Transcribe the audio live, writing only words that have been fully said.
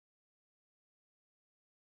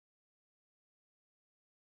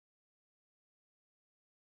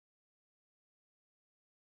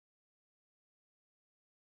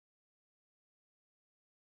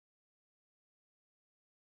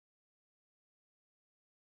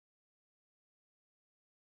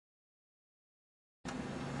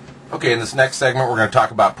Okay, in this next segment we're going to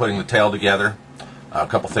talk about putting the tail together. A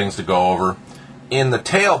couple things to go over. In the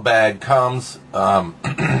tail bag comes 4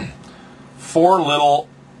 little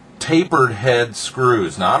tapered head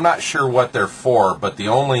screws. Now I'm not sure what they're for, but the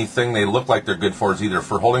only thing they look like they're good for is either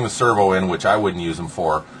for holding the servo in, which I wouldn't use them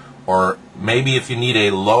for, or maybe if you need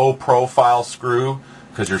a low profile screw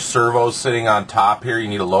because your servo's sitting on top here, you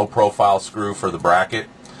need a low profile screw for the bracket.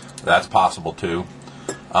 That's possible too.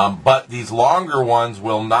 But these longer ones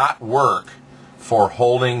will not work for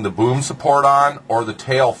holding the boom support on or the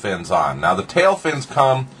tail fins on. Now the tail fins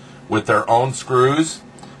come with their own screws.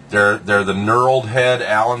 They're the knurled head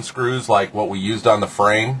Allen screws like what we used on the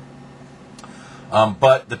frame.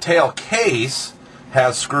 But the tail case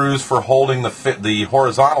has screws for holding the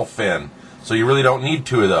horizontal fin. So you really don't need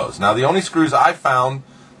 2 of those. Now the only screws I found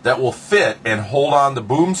that will fit and hold on the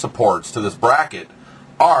boom supports to this bracket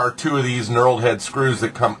are 2 of these knurled head screws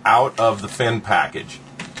that come out of the fin package.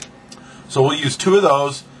 So we'll use 2 of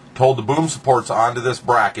those to hold the boom supports onto this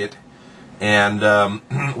bracket, and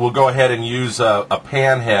we'll go ahead and use a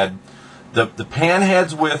pan head. The pan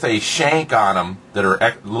heads with a shank on them that are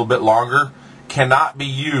a little bit longer cannot be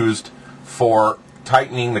used for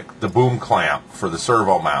tightening the boom clamp for the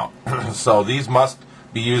servo mount. So these must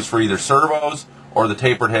be used for either servos or the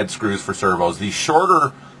tapered head screws for servos. These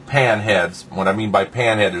shorter pan heads, what I mean by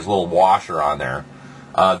pan head, there's a little washer on there.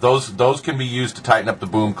 Those can be used to tighten up the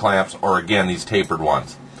boom clamps, or again these tapered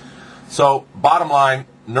ones. So bottom line,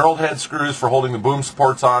 knurled head screws for holding the boom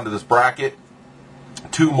supports onto this bracket,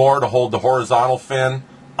 2 more to hold the horizontal fin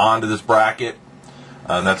onto this bracket,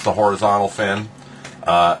 and that's the horizontal fin.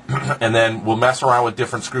 And then we'll mess around with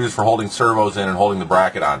different screws for holding servos in and holding the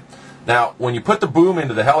bracket on. Now when you put the boom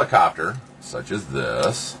into the helicopter, such as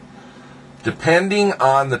this, depending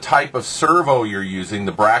on the type of servo you're using,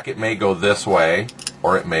 the bracket may go this way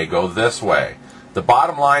or it may go this way. The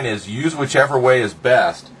bottom line is use whichever way is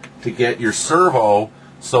best to get your servo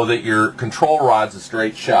so that your control rod's a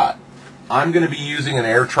straight shot. I'm going to be using an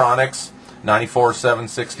Airtronics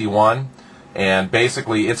 94761, and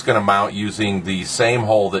basically it's going to mount using the same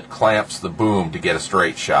hole that clamps the boom to get a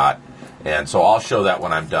straight shot. And so I'll show that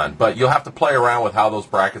when I'm done. But you'll have to play around with how those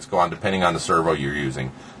brackets go on depending on the servo you're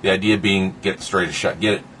using. The idea being get the straightest shot.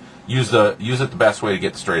 Use it the best way to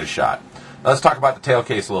get the straightest shot. Now let's talk about the tail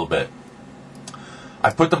case a little bit.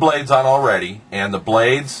 I've put the blades on already, and the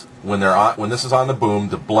blades, when this is on the boom,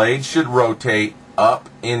 the blades should rotate up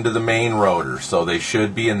into the main rotor. So they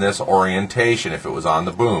should be in this orientation if it was on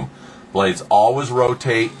the boom. Blades always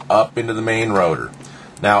rotate up into the main rotor.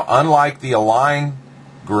 Now unlike the Align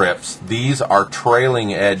grips, these are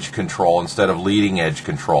trailing edge control instead of leading edge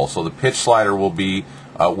control. So the pitch slider will be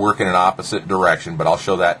working in opposite direction, but I'll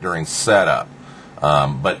show that during setup.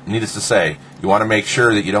 But needless to say, you want to make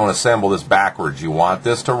sure that you don't assemble this backwards. You want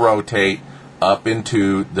this to rotate up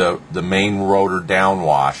into the main rotor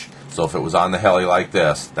downwash. So if it was on the heli like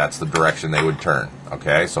this, that's the direction they would turn.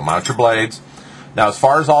 Okay, so mount your blades. Now as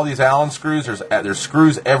far as all these Allen screws, there's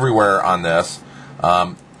screws everywhere on this.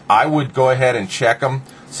 I would go ahead and check them.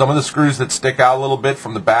 Some of the screws that stick out a little bit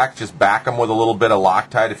from the back, just back them with a little bit of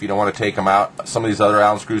Loctite if you don't want to take them out. Some of these other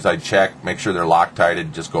Allen screws I'd check, make sure they're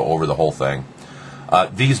Loctited, just go over the whole thing.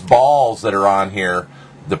 These balls that are on here,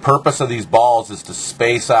 the purpose of these balls is to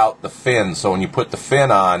space out the fin. So when you put the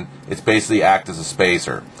fin on, it's basically act as a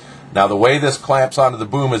spacer. Now the way this clamps onto the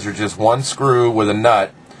boom is there's just one screw with a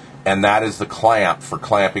nut, and that is the clamp for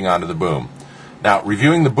clamping onto the boom. Now,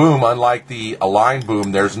 reviewing the boom, unlike the Align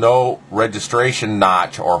boom, there's no registration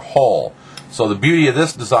notch or hole. So the beauty of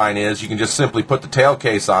this design is you can just simply put the tail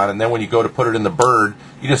case on, and then when you go to put it in the bird,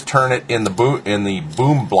 you just turn it in the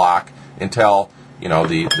boom block until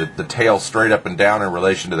the tail's straight up and down in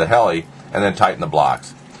relation to the heli, and then tighten the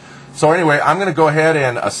blocks. So anyway, I'm going to go ahead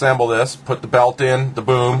and assemble this, put the belt in, the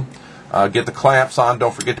boom, get the clamps on.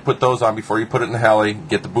 Don't forget to put those on before you put it in the heli.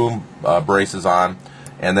 Get the boom braces on.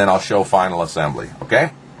 And then I'll show final assembly,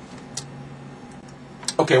 okay?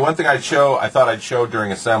 Okay, one thing I thought I'd show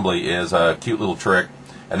during assembly is a cute little trick,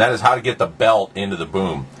 and that is how to get the belt into the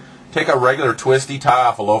boom. Take a regular twisty, tie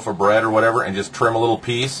off a loaf of bread or whatever, and just trim a little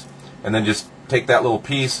piece, and then just take that little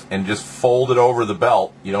piece and just fold it over the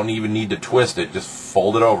belt. You don't even need to twist it, just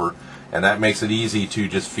fold it over, and that makes it easy to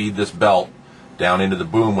just feed this belt down into the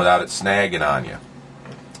boom without it snagging on you.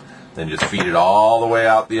 Then just feed it all the way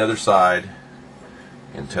out the other side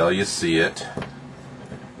until you see it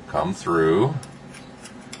come through,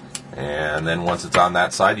 and then once it's on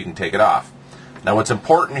that side you can take it off. Now what's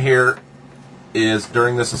important here is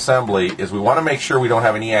during this assembly is we want to make sure we don't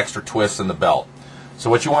have any extra twists in the belt. So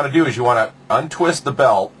what you want to do is you want to untwist the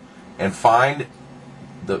belt and find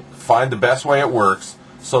the best way it works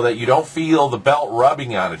so that you don't feel the belt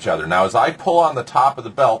rubbing on each other. Now as I pull on the top of the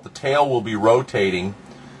belt, the tail will be rotating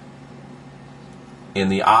in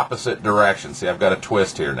the opposite direction. See, I've got a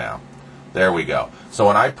twist here now. There we go. So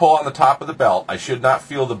when I pull on the top of the belt, I should not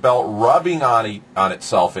feel the belt rubbing on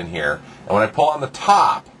itself in here. And when I pull on the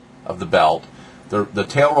top of the belt, the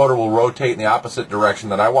tail rotor will rotate in the opposite direction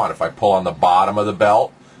that I want. If I pull on the bottom of the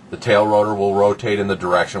belt, the tail rotor will rotate in the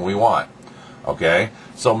direction we want. Okay?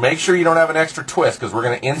 So make sure you don't have an extra twist, because we're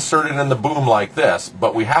going to insert it in the boom like this,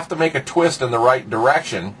 but we have to make a twist in the right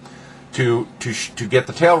direction to get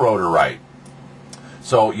the tail rotor right.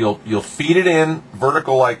 So you'll feed it in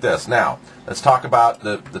vertical like this. Now, let's talk about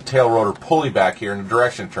the tail rotor pulley back here in the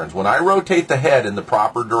direction it turns. When I rotate the head in the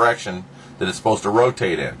proper direction that it's supposed to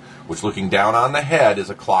rotate in, which looking down on the head is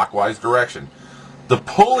a clockwise direction, the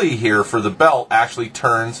pulley here for the belt actually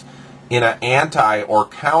turns in an anti or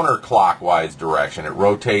counterclockwise direction. It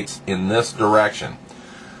rotates in this direction.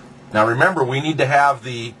 Now remember, we need to have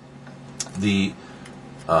the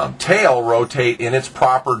tail rotate in its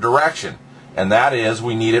proper direction. And that is,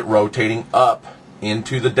 we need it rotating up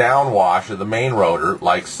into the downwash of the main rotor,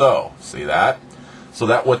 like so. See that? So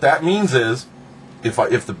that what that means is, if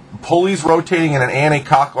the pulley's rotating in an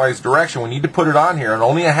anti-clockwise direction, we need to put it on here and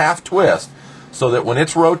only a half twist, so that when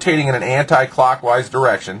it's rotating in an anti-clockwise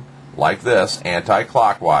direction, like this,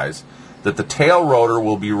 anti-clockwise, that the tail rotor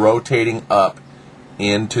will be rotating up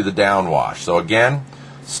into the downwash. So again,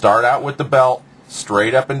 start out with the belt,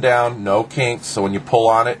 straight up and down, no kinks, so when you pull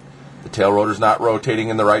on it, the tail rotor is not rotating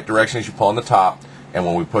in the right direction as you pull on the top. And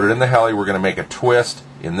when we put it in the heli, we're going to make a twist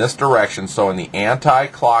in this direction. So in the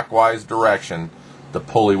anti-clockwise direction, the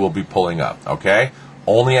pulley will be pulling up. Okay?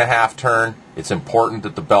 Only a half turn. It's important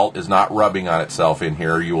that the belt is not rubbing on itself in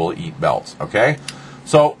here, or you will eat belts. Okay?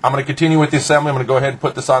 So I'm going to continue with the assembly. I'm going to go ahead and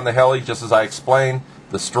put this on the heli just as I explained.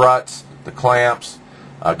 The struts, the clamps,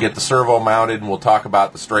 get the servo mounted, and we'll talk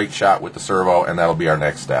about the straight shot with the servo, and that'll be our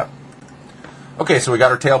next step. Okay, so we got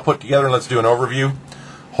our tail put together, and let's do an overview.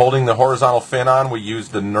 Holding the horizontal fin on, we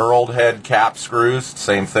used the knurled head cap screws,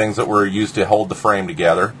 same things that were used to hold the frame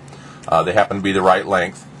together. They happen to be the right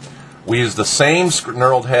length. We used the same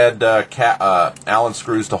knurled head Allen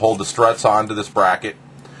screws to hold the struts onto this bracket.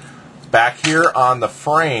 Back here on the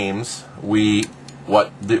frames, when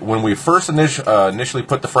we first initially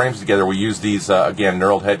put the frames together, we used these, again,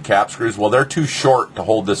 knurled head cap screws. Well, they're too short to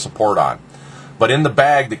hold this support on. But in the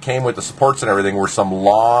bag that came with the supports and everything were some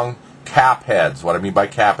long cap heads. What I mean by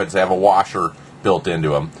cap heads, they have a washer built into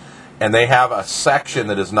them. And they have a section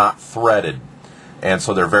that is not threaded. And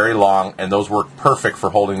so they're very long, and those work perfect for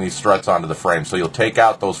holding these struts onto the frame. So you'll take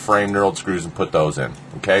out those frame knurled screws and put those in.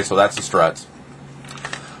 Okay, so that's the struts.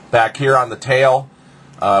 Back here on the tail,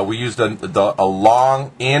 we used a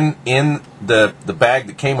long, in the bag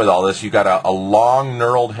that came with all this, you got a long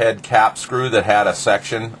knurled head cap screw that had a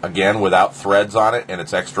section, again, without threads on it, and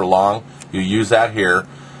it's extra long. You use that here.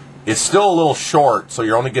 It's still a little short, so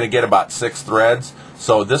you're only going to get about 6 threads.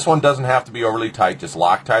 So this one doesn't have to be overly tight. Just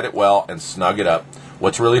Loctite it well and snug it up.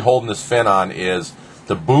 What's really holding this fin on is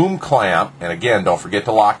the boom clamp, and again, don't forget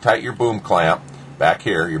to Loctite your boom clamp. Back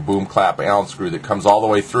here, your boom clamp Allen screw that comes all the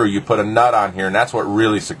way through. You put a nut on here, and that's what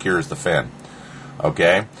really secures the fin.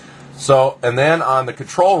 Okay? So, and then on the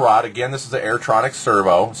control rod, again, this is the Airtronic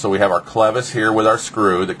servo. So we have our clevis here with our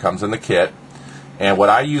screw that comes in the kit. And what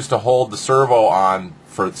I use to hold the servo on,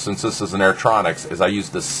 since this is an Airtronics, is I use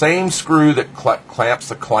the same screw that clamps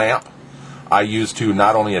the clamp. I use to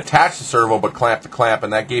not only attach the servo, but clamp the clamp,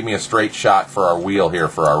 and that gave me a straight shot for our wheel here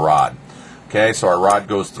for our rod. Okay, so our rod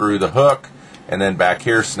goes through the hook, and then back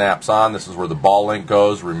here snaps on. This is where the ball link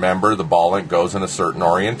goes. Remember, the ball link goes in a certain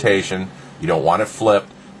orientation. You don't want it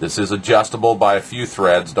flipped. This is adjustable by a few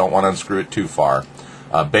threads. Don't want to unscrew it too far.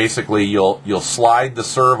 Basically, you'll slide the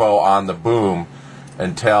servo on the boom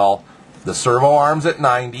until the servo arm's at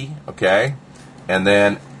 90, okay? And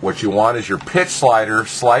then what you want is your pitch slider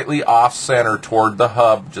slightly off-center toward the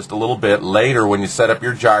hub just a little bit. Later, when you set up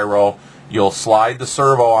your gyro, you'll slide the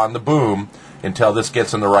servo on the boom until this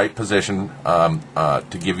gets in the right position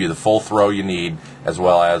to give you the full throw you need, as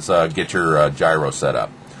well as get your gyro set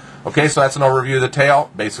up. Okay, so that's an overview of the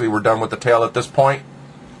tail. Basically, we're done with the tail at this point,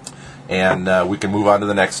 and we can move on to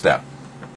the next step.